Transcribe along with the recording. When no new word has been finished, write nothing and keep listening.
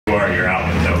your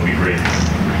outlet, that would be great.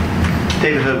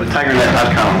 David Hood with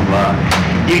TigerNet.com.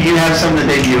 You have something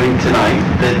debuting tonight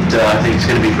that I think is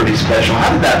going to be pretty special.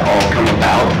 How did that all come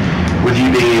about with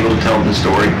you being able to tell the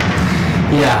story?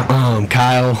 Yeah,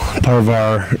 Kyle, part of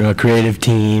our creative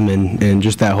team, and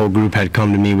just that whole group had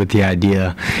come to me with the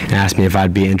idea and asked me if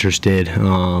I'd be interested.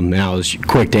 And I was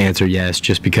quick to answer yes,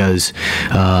 just because,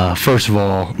 first of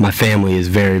all, my family is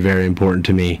very, very important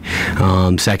to me.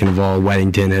 Second of all,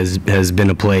 Weddington has been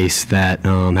a place that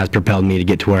has propelled me to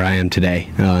get to where I am today.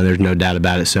 There's no doubt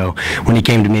about it. So when he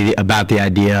came to me about the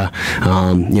idea,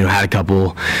 had a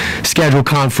couple schedule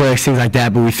conflicts, things like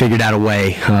that, but we figured out a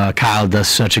way. Kyle does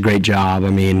such a great job. I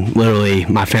mean, literally,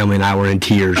 my family and I were in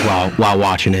tears while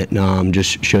watching it.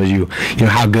 Just shows you,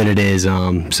 how good it is.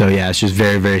 So yeah, it's just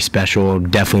very, very special.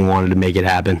 Definitely wanted to make it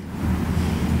happen.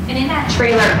 And in that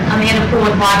trailer, Amanda Poole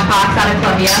with Watch Hawks out of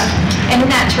Columbia, and in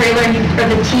that trailer, or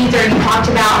the teaser, you talked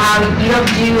about how you don't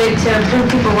do it to prove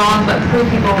people wrong, but prove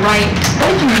people right.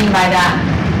 What did you mean by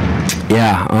that?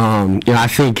 Yeah, I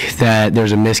think that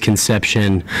there's a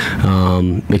misconception,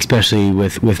 especially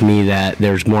with me, that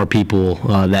there's more people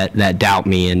that doubt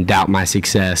me and doubt my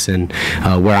success and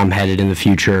where I'm headed in the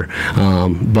future.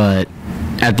 But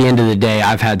at the end of the day,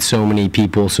 I've had so many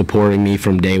people supporting me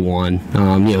from day one,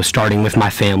 starting with my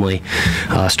family,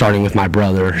 starting with my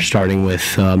brother, starting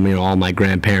with all my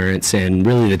grandparents, and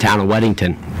really the town of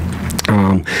Weddington.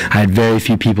 I had very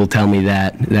few people tell me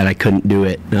that I couldn't do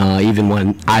it, even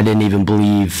when I didn't even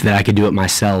believe that I could do it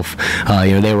myself.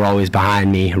 They were always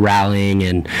behind me, rallying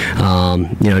and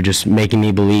just making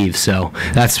me believe. So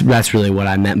that's really what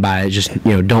I meant by it. Just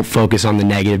don't focus on the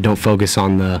negative, don't focus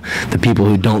on the people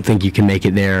who don't think you can make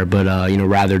it there, but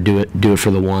rather do it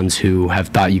for the ones who have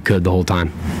thought you could the whole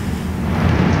time.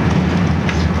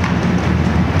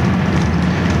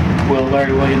 Will,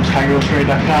 Larry Williams,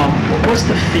 TigerIllustrated.com. What's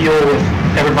the feel with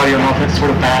everybody on offense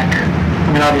sort of back?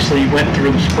 I mean, obviously you went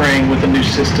through the spring with a new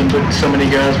system, but so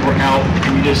many guys were out.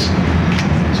 Can you just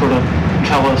sort of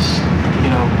tell us,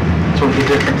 sort of the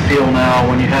different feel now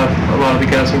when you have a lot of the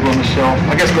guys who were on the shelf?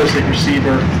 I guess mostly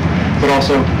receiver, but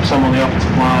also some on the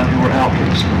offensive line who were out through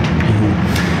the spring.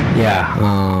 Mm-hmm. Yeah,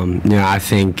 I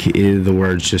think the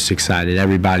word's just excited.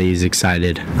 Everybody's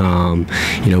excited.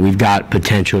 We've got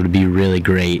potential to be really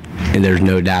great, and there's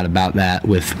no doubt about that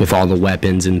with all the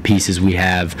weapons and pieces we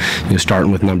have,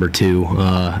 starting with number 2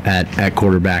 at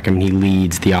quarterback. I mean, he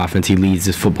leads the offense. He leads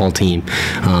this football team,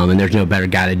 and there's no better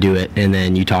guy to do it. And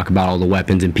then you talk about all the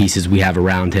weapons and pieces we have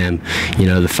around him,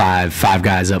 the five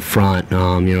guys up front,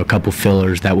 a couple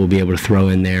fillers that we'll be able to throw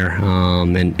in there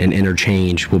and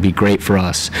interchange will be great for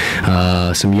us.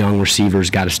 Some young receivers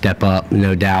got to step up,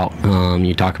 no doubt.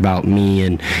 You talk about me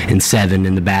and Seven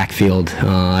in the backfield.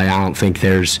 I don't think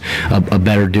there's a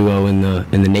better duo in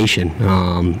the nation.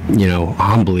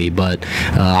 Humbly, but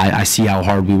I see how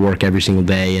hard we work every single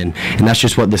day, and that's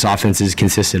just what this offense is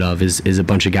consisted of. Is a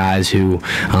bunch of guys who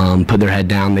put their head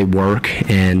down, they work,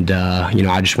 and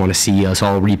I just want to see us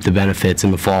all reap the benefits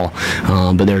in the fall.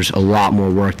 But there's a lot more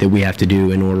work that we have to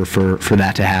do in order for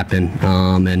that to happen,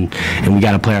 and we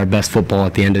got to play our best football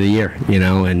at the end of the year,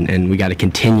 and we got to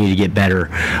continue to get better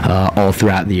all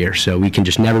throughout the year. So we can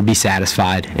just never be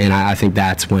satisfied, and I think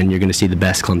that's when you're going to see the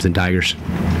best Clemson Tigers.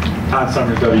 Todd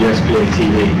Summers, WSBA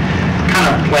TV. Kind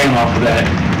of playing off of that,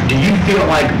 do you feel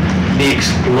like the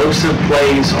explosive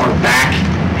plays are back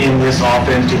in this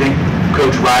offense? Do you think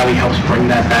Coach Riley helps bring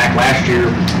that back? Last year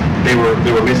they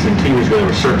were missing. 2 years ago they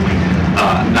were certainly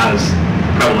not as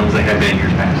prevalent as they have been in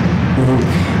years past.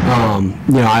 Mm-hmm.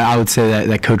 I would say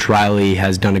that Coach Riley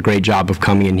has done a great job of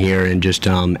coming in here and just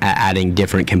adding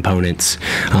different components.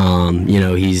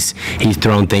 He's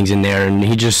thrown things in there, and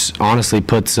he just honestly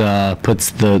puts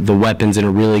the weapons in a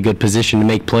really good position to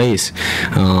make plays.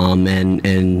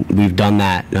 And we've done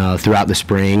that throughout the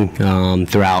spring.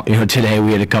 Throughout today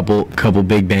we had a couple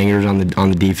big bangers on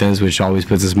the defense, which always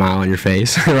puts a smile on your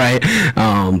face, right?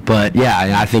 But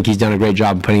yeah, I think he's done a great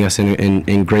job of putting us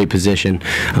in great position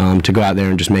to go out there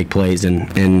and just make plays and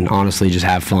honestly just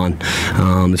have fun.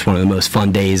 It's one of the most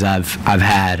fun days I've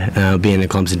had being a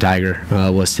Clemson Tiger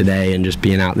was today, and just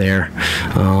being out there.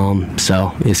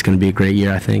 So it's going to be a great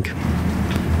year, I think.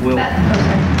 Will.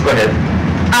 Go ahead.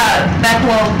 Beth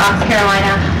Wolf, South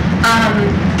Carolina.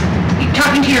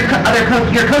 Talking to your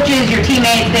coaches, your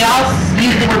teammates, they all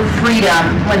use the word freedom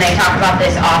when they talk about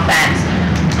this offense.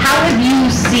 How have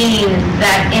you seen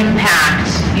that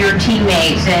impact your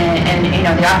teammates and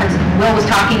the offense? Will was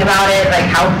talking about it, like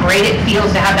how great it feels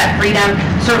to have that freedom.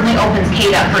 Certainly opens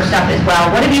Kate up for stuff as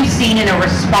well. What have you seen in a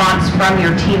response from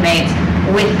your teammates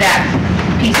with that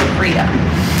piece of freedom?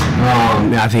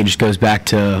 I think it just goes back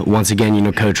to, once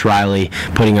again, Coach Riley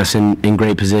putting us in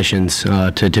great positions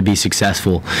to be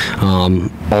successful.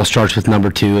 All starts with number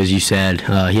 2, as you said.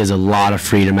 He has a lot of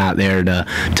freedom out there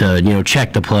to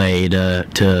check the play,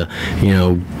 to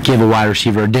give a wide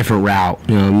receiver a different route.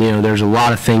 There's a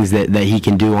lot of things that he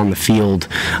can do on the field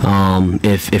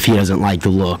if he doesn't like the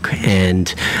look.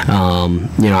 And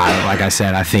like I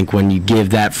said, I think when you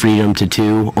give that freedom to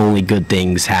 2, only good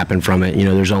things happen from it.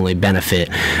 There's only benefit.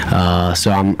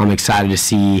 So I'm excited to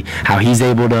see how he's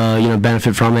able to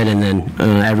benefit from it, and then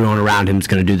everyone around him is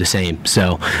going to do the same.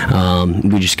 So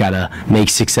we just got to make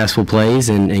successful plays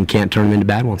and can't turn them into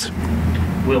bad ones.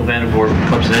 Will Vandervoort,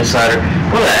 Clemson Insider.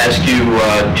 I want to ask you,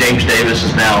 James Davis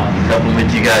is now helping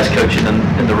with you guys coaching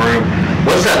in the room.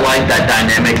 What's that like, that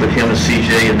dynamic with him and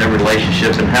CJ and their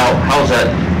relationship, and how has that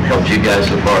helped you guys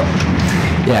so far?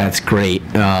 Yeah, it's great.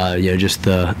 Just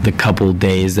the couple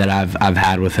days that I've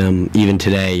had with him, even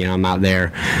today, I'm out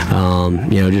there,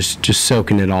 just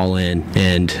soaking it all in.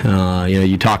 And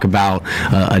you talk about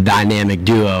a dynamic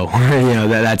duo.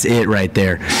 That's it right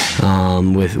there,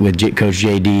 with Coach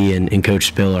JD and Coach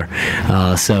Spiller.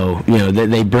 So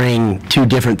they bring 2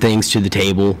 different things to the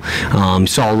table.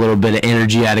 Saw a little bit of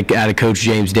energy out of Coach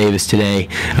James Davis today,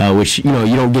 which you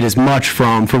don't get as much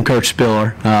from Coach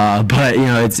Spiller, but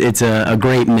it's a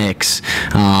great mix.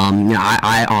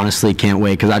 I honestly can't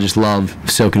wait, because I just love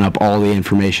soaking up all the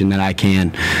information that I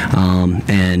can,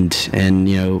 and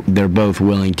they're both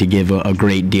willing to give a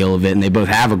great deal of it, and they both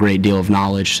have a great deal of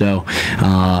knowledge. So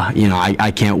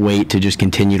I can't wait to just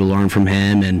continue to learn from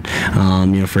him, and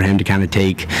for him to kind of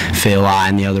take Phil, I,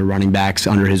 and the other running backs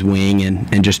under his wing,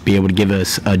 and just be able to give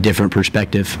us a different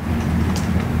perspective.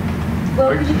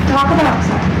 Well, could you talk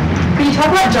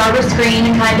about Jarvis Green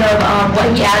and kind of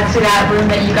what he adds to that room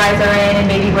that you guys are in, and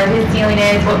maybe where his ceiling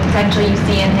is, what potential you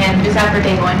see in him just after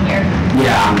day 1 here?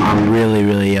 Yeah, I'm really,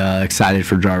 really excited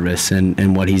for Jarvis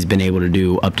and what he's been able to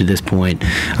do up to this point.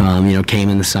 Came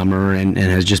in the summer and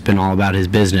has just been all about his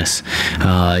business.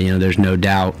 There's no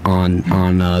doubt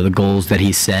on the goals that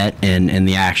he's set and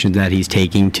the actions that he's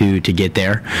taking to get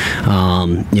there.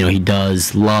 He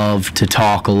does love to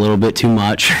talk a little bit too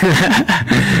much.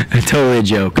 Totally a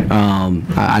joke.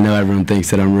 I know everyone thinks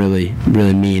that I'm really,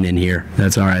 really mean in here.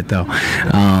 That's all right, though.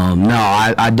 No,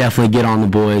 I definitely get on the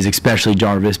boys, especially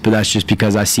Jarvis, but that's just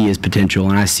because I see his potential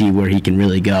and I see where he can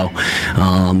really go.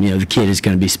 The kid is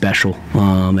going to be special,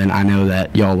 and I know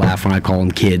that y'all laugh when I call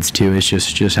them kids too. It's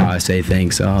just how I say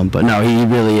things. But no, he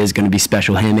really is going to be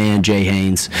special. Him and Jay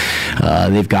Haynes,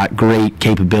 they've got great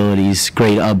capabilities,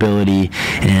 great ability,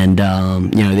 and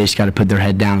they just got to put their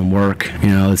head down and work.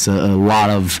 It's a lot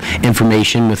of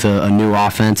information with a new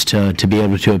offense to be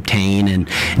able to obtain and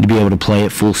to be able to play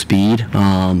at full speed.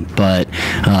 But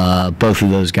both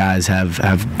of those guys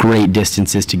have great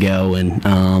distances to go, and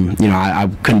I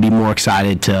couldn't be more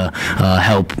excited to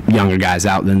help younger guys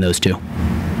out than those 2.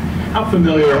 How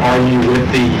familiar are you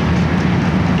with the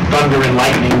Thunder and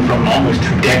Lightning from almost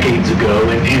 2 decades ago?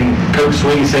 And Coach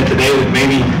Sweeney said today that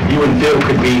maybe you and Phil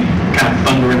could be kind of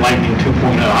Thunder and Lightning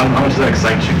 2.0. How much does that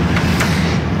excite you?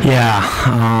 Yeah,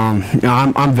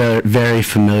 I'm very, very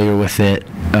familiar with it.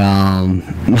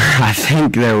 I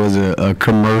think there was a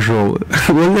commercial.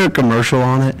 Wasn't there a commercial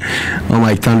on it, on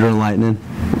like Thunder and Lightning?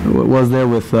 Was there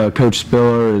with Coach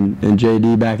Spiller and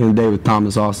JD back in the day with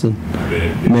Thomas Austin?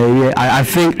 Maybe. I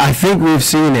think we've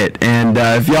seen it, and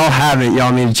if y'all haven't,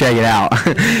 y'all need to check it out,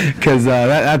 because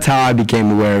that's how I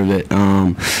became aware of it.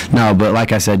 No, but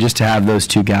like I said, just to have those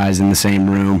 2 guys in the same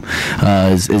room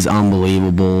is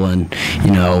unbelievable. And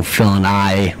Phil and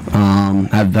I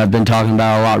have been talking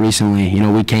about it a lot recently.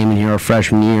 We came in here our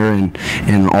freshman year,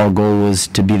 and our goal was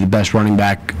to be the best running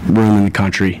back room in the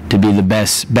country, to be the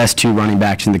best 2 running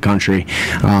backs in the country,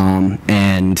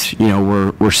 and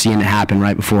we're seeing it happen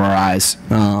right before our eyes.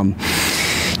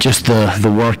 Just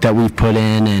the work that we've put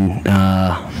in,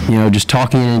 and just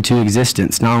talking it into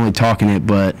existence. Not only talking it,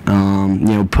 but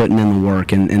putting in the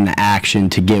work and the action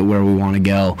to get where we want to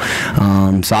go.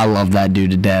 So I love that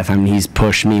dude to death. I mean, he's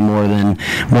pushed me more than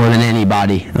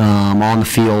anybody, on the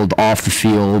field, off the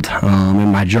field,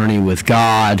 in my journey with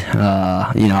God.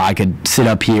 I could sit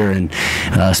up here and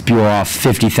spew off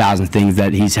 50,000 things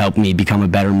that he's helped me become a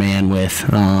better man with.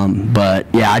 But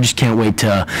yeah, I just can't wait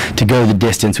to go the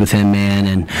distance with him, man,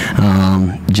 and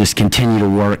just continue to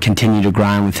work, continue to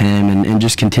grind with him, and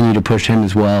just continue to push him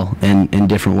as well in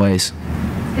different ways.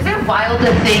 Is it wild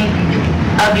to think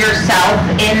of yourself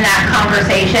in that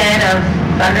conversation of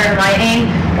Thunder and Lightning,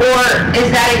 or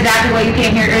is that exactly what you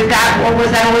came here? Or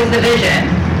was that always the vision?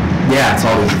 Yeah, it's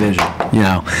always the vision.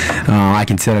 I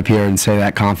can sit up here and say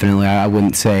that confidently. I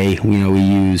wouldn't say, we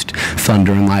used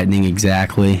thunder and lightning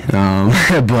exactly,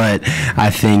 but I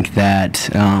think that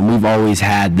we've always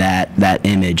had that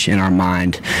image in our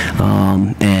mind,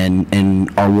 and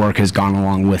our work has gone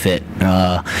along with it.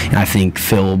 I think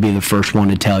Phil will be the first one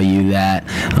to tell you that,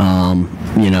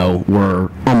 we're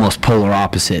almost polar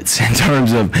opposites in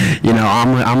terms of,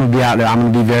 I'm going to be out there, I'm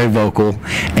going to be very vocal,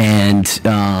 and,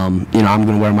 I'm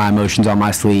going to wear my emotions on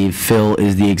my sleeve. Phil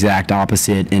is the exact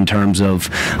opposite in terms of,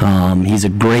 he's a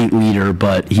great leader,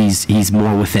 but he's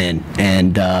more within,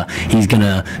 and he's going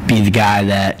to be the guy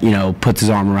that, puts his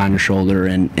arm around your shoulder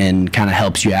and kind of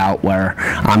helps you out, where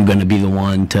I'm going to be the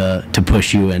one to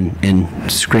push you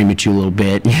and scream at you a little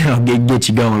bit, get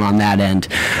you going on that end.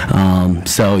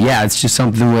 So yeah, it's just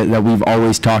something that we've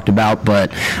always talked about,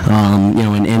 but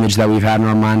an image that we've had in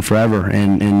our mind forever,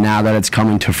 and now that it's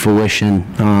coming to fruition,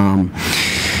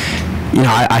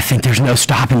 I think there's no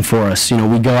stopping for us.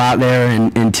 We go out there,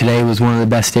 and today was one of the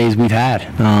best days we've had,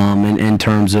 in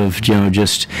terms of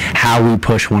just how we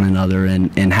push one another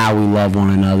and how we love one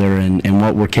another and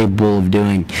what we're capable of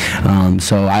doing.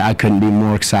 So I couldn't be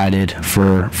more excited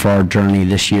for our journey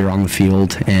this year on the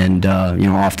field, and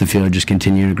off the field, just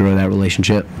continue to grow that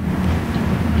relationship.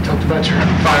 You talked about your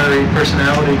fiery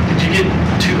personality. Did you get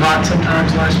too hot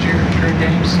sometimes last year during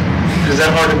games? Is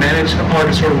that hard to manage? Hard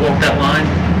to sort of walk that line?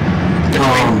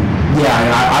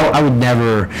 Yeah, I would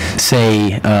never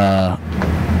say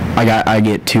I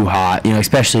get too hot,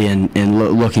 especially in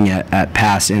looking at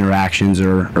past interactions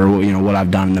or what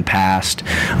I've done in the past.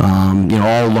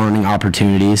 All learning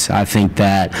opportunities. I think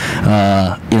that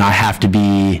I have to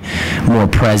be more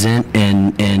present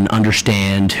and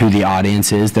understand who the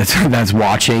audience is that's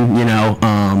watching.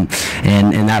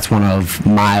 And that's one of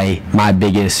my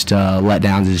biggest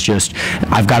letdowns, is just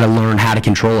I've got to learn how to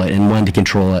control it and when to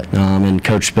control it. And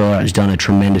Coach Spiller has done a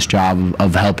tremendous job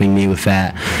of helping me with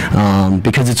that,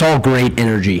 because it's all great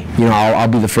energy. I'll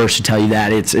be the first to tell you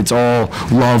that it's all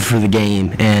love for the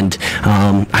game, and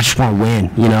I just want to win.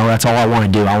 That's all I want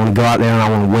to do. I want to go out there and I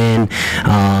want to win.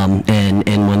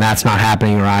 And when that's not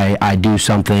happening, or I do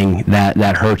something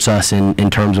that hurts us in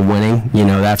terms of winning,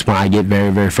 that's when I get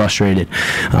very, very frustrated.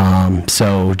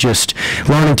 So just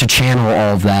learning to channel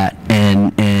all of that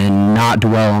and not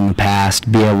dwell on the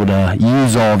past, be able to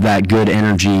use all of that good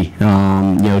energy,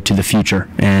 to the future,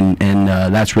 and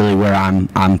that's really where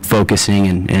I'm focusing,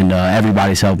 and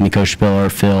everybody's helped me. Coach Spiller,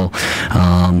 Phil,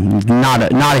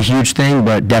 not a huge thing,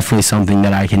 but definitely something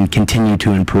that I can continue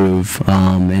to improve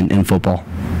in football.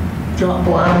 John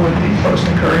Brown would be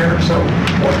post-career, so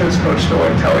what does Coach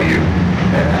Spiller tell you,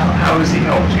 and how has he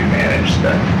helped you manage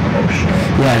that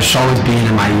emotionally? Yeah, it's always being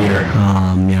in my ear.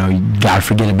 You gotta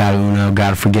forget about Uno,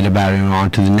 gotta forget about Uno,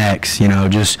 on to the next.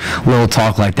 Just little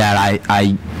talk like that.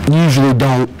 I usually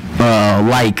don't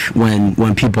like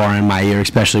when people are in my ear,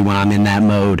 especially when I'm in that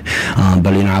mode.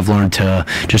 But I've learned to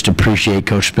just appreciate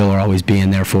Coach Spiller always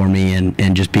being there for me,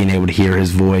 and just being able to hear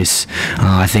his voice.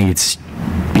 I think it's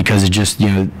because of just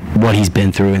what he's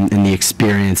been through and the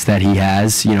experience that he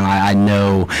has. I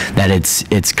know that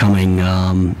it's coming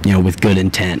with good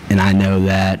intent, and I know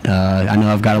that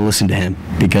I've got to listen to him,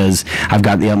 because I've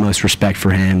got the utmost respect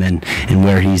for him and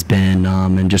where he's been,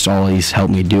 and just all he's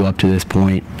helped me do up to this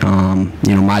point.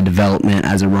 My development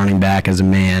as a running back, as a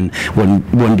man,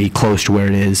 wouldn't be close to where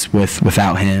it is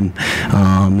without him,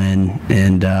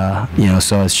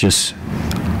 so it's just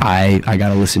I got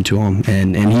to listen to him,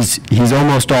 and he's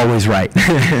almost always right.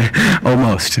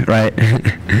 Almost, right?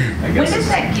 When does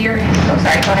that gear? Oh,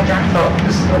 sorry. Go ahead, John. Oh,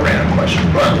 this is a random question,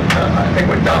 but I think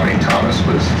when Dominique Thomas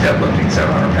was deadlifting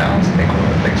 700 pounds, I think one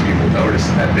of the things people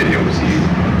noticed in that video was you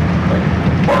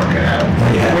barking at him.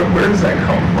 Yeah. Where does that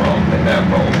come from in that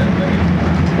moment?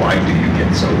 Why do you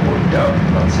get so worked up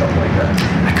about stuff like that?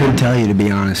 I couldn't tell you, to be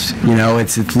honest.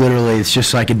 It's literally, it's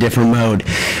just like a different mode.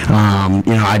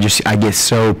 I get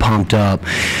so pumped up.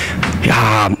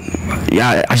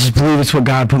 I just believe it's what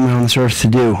God put me on this earth to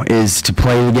do, is to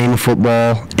play the game of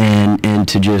football and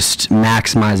to just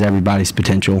maximize everybody's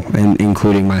potential, and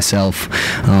including myself.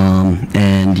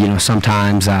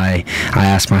 Sometimes I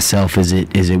ask myself, is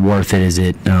it worth it? Is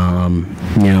it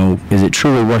is it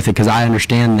truly worth it? Because I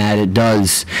understand that it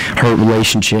does hurt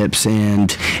relationships,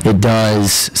 and it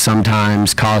does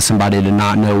sometimes cause somebody to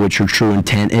not know what your true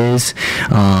intent is.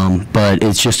 But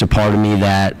it's just a part of me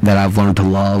that I've learned to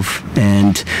love,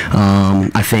 and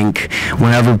I think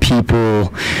whenever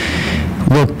people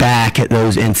look back at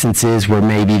those instances where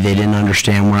maybe they didn't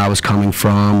understand where I was coming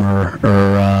from or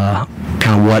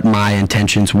kind of what my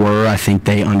intentions were. I think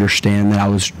they understand that I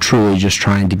was truly just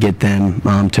trying to get them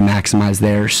to maximize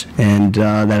theirs, and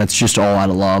that it's just all out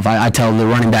of love. I tell the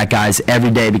running back guys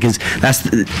every day, because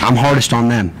I'm hardest on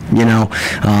them, you know.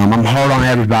 I'm hard on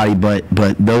everybody, but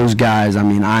those guys, I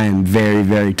mean, I am very,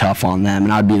 very tough on them,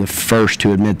 and I'd be the first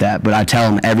to admit that. But I tell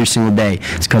them every single day,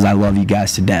 it's because I love you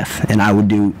guys to death, and I would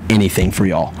do anything for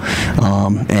y'all.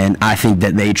 And I think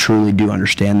that they truly do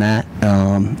understand that,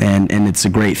 and it's a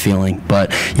great feeling.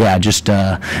 But yeah, just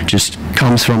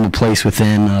comes from a place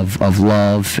within of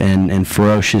love and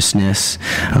ferociousness,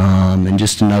 and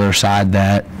just another side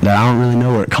that I don't really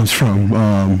know where it comes from.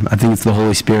 I think it's the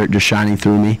Holy Spirit just shining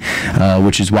through me,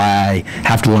 which is why I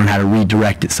have to learn how to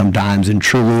redirect it sometimes and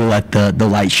truly let the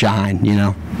light shine, you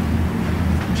know.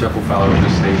 Jeff Fowler with the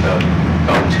state about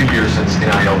 2 years since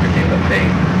NIL became a thing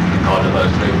in college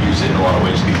athletics. They've used it in a lot of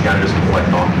ways. Can you kind of just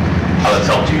reflect on how that's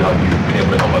helped you, how you've been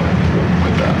able to help other people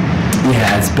with that?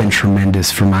 Yeah, it's been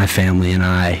tremendous for my family and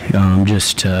I,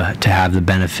 just to have the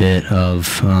benefit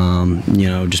of, you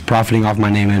know, just profiting off my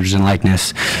name, image, and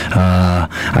likeness.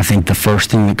 I think the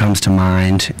first thing that comes to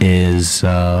mind is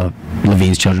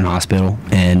Levine's Children's Hospital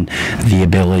and the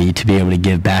ability to be able to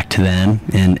give back to them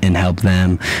and help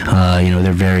them. You know,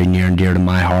 they're very near and dear to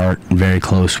my heart, very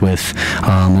close with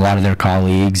a lot of their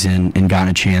colleagues, and gotten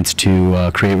a chance to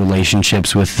create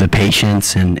relationships with the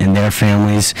patients and their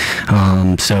families.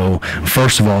 So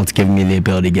first of all, it's given me the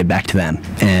ability to get back to them,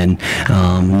 and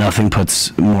nothing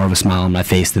puts more of a smile on my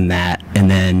face than that.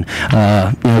 And then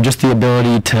you know, just the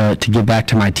ability to give back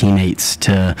to my teammates,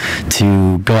 to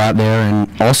go out there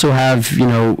and also have, you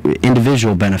know,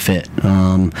 individual benefit,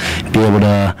 be able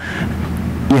to,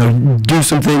 you know, do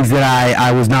some things that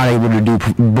I was not able to do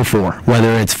before,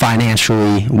 whether it's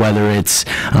financially, whether it's,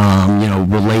 you know,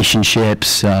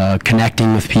 relationships,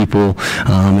 connecting with people.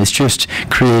 It's just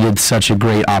created such a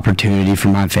great opportunity for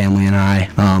my family and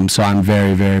I. So I'm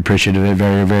very, very appreciative,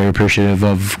 very, very appreciative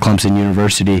of Clemson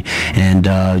University and,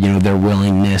 you know, their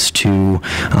willingness to,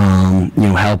 you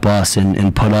know, help us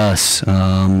and put us,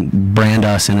 brand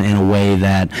us in a way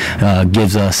that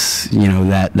gives us, you know,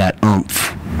 that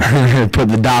oomph.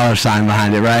 Put the dollar sign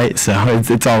behind it, right? So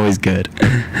it's always good.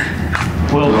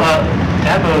 Well,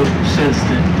 Dabo says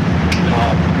that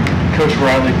Coach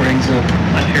Riley brings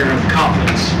an air of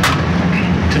confidence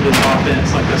to this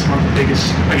offense. Like, that's one of the biggest,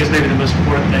 I guess maybe the most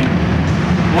important thing.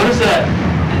 What is that?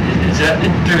 Is that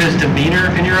through his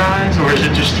demeanor in your eyes, or is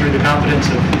it just through the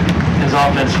confidence of his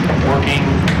offense working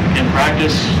in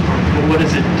practice? Or what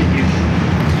is it that you?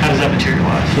 How does that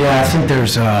materialize? Yeah, I think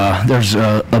there's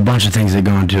a bunch of things that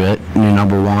go into it. I mean,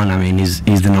 number one, I mean, he's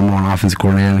the #1 offensive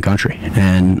coordinator in the country,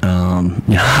 and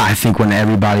you know, I think when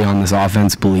everybody on this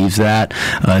offense believes that,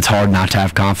 it's hard not to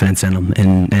have confidence in him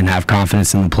and have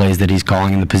confidence in the plays that he's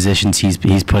calling and the positions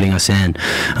he's putting us in.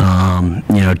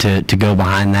 You know, to go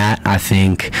behind that, I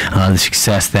think the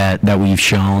success that we've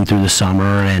shown through the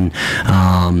summer and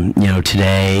you know,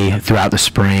 today, throughout the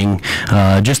spring,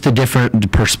 just the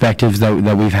different perspectives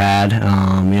that we've had,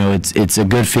 you know, it's a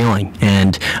good feeling,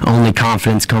 and only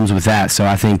confidence comes with that. So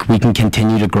I think we can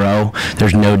continue to grow.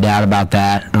 There's no doubt about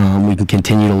that. We can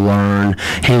continue to learn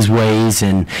his ways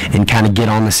and kind of get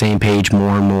on the same page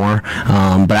more and more.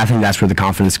 But I think that's where the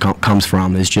confidence comes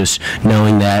from, is just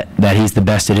knowing that he's the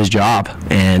best at his job,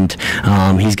 and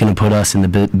he's going to put us in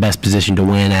the best position to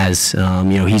win, as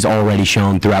you know, he's already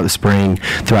shown throughout the spring,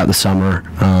 throughout the summer,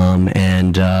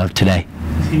 and today.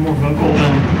 Is he more vocal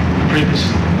than the previous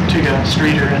two guys,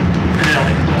 Streeter and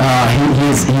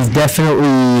Ellie? He's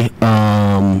definitely.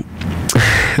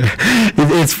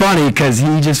 It's funny because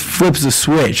he just flips a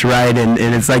switch, right? And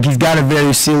it's like he's got a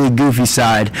very silly, goofy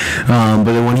side, but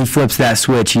then when he flips that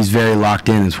switch, he's very locked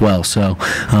in as well. So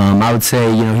I would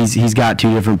say, you know, he's got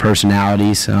two different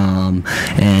personalities, and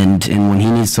when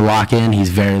he needs to lock in, he's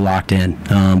very locked in.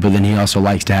 But then he also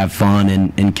likes to have fun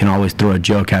and can always throw a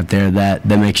joke out there that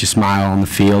makes you smile on the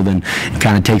field and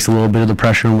kind of takes a little bit of the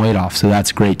pressure and weight off. So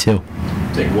that's great too.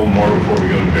 Take one more before we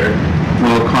go to Barrett.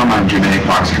 Will Carmine Janae,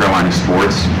 Fox Carolina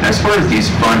Sports. As far as these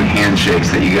fun handshakes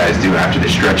that you guys do after the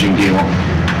stretching deal,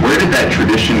 where did that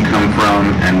tradition come from,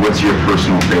 and what's your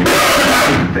personal favorite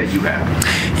that you have?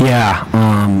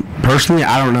 Yeah, personally,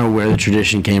 I don't know where the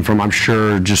tradition came from. I'm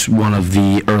sure just one of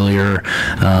the earlier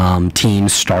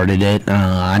teams started it.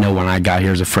 I know when I got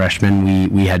here as a freshman,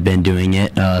 we had been doing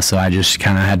it, so I just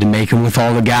kind of had to make them with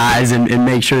all the guys and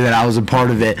make sure that I was a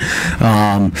part of it.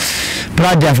 But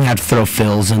I definitely have to throw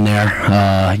Phil's in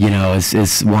there. You know,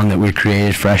 it's one that we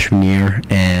created freshman year,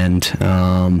 and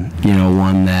you know,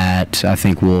 one that I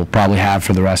think we'll probably have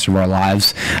for the rest of our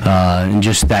lives, and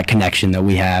just that connection that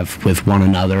we have with one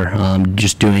another.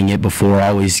 Just doing it before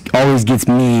always gets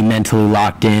me mentally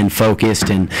locked in, focused,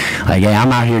 and like, hey, I'm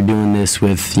out here doing this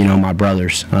with, you know, my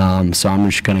brothers. So I'm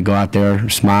just gonna go out there,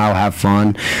 smile, have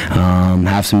fun,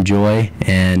 have some joy,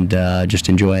 and just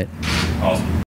enjoy it. Awesome.